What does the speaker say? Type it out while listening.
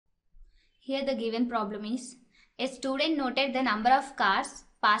Here the given problem is, a student noted the number of cars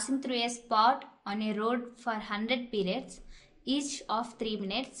passing through a spot on a road for 100 periods, each of 3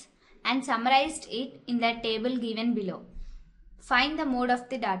 minutes, and summarized it in the table given below. Find the mode of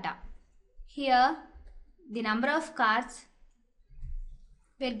the data. Here the number of cars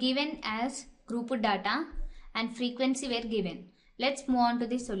were given as grouped data and frequency were given. Let's move on to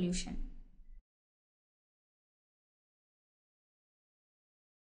the solution.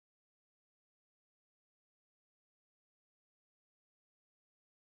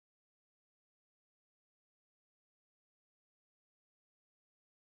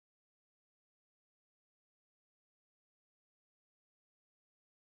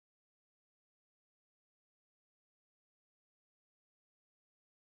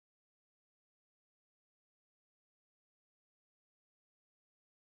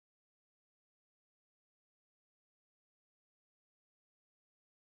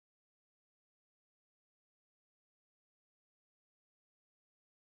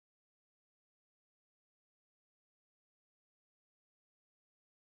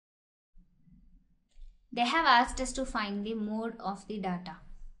 They have asked us to find the mode of the data.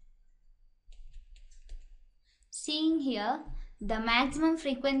 Seeing here, the maximum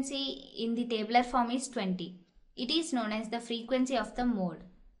frequency in the tabular form is 20. It is known as the frequency of the mode.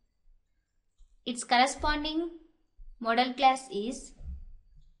 Its corresponding modal class is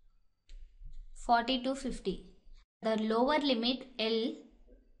 40 to 50. The lower limit L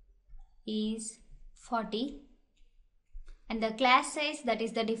is 40. And the class size, that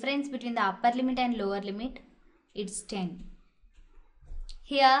is the difference between the upper limit and lower limit, it's 10.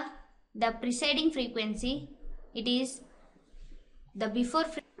 Here the preceding frequency, it is the before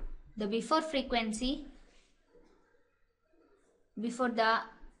frequency before the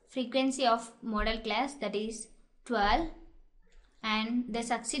frequency of modal class, that is 12, and the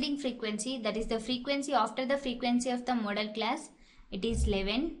succeeding frequency, that is the frequency after the frequency of the modal class, it is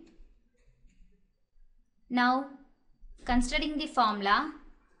 11. Now considering the formula,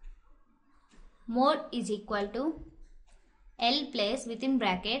 mode is equal to L plus within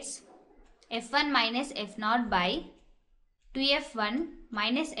brackets F1 minus F0 by 2F1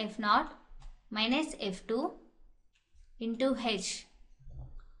 minus F0 minus F2 into H.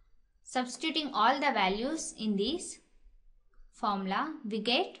 Substituting all the values in this formula, we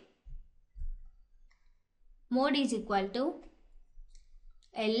get mode is equal to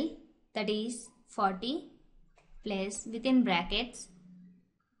L, that is 40, plus within brackets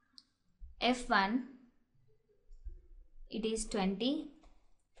F1, it is 20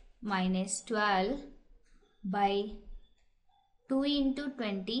 minus 12 by 2 into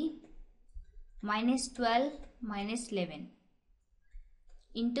 20 minus 12 minus 11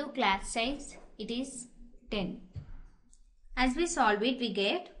 into class size, it is 10. As we solve it, we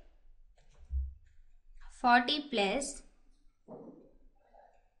get 40 plus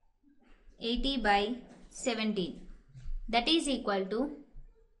 80 by 17, that is equal to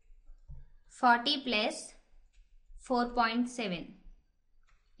 40 plus 4.7,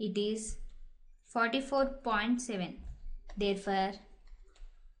 it is 44.7. Therefore,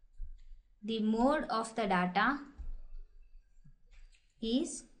 the mode of the data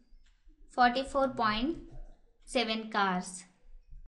is 44.7 cars.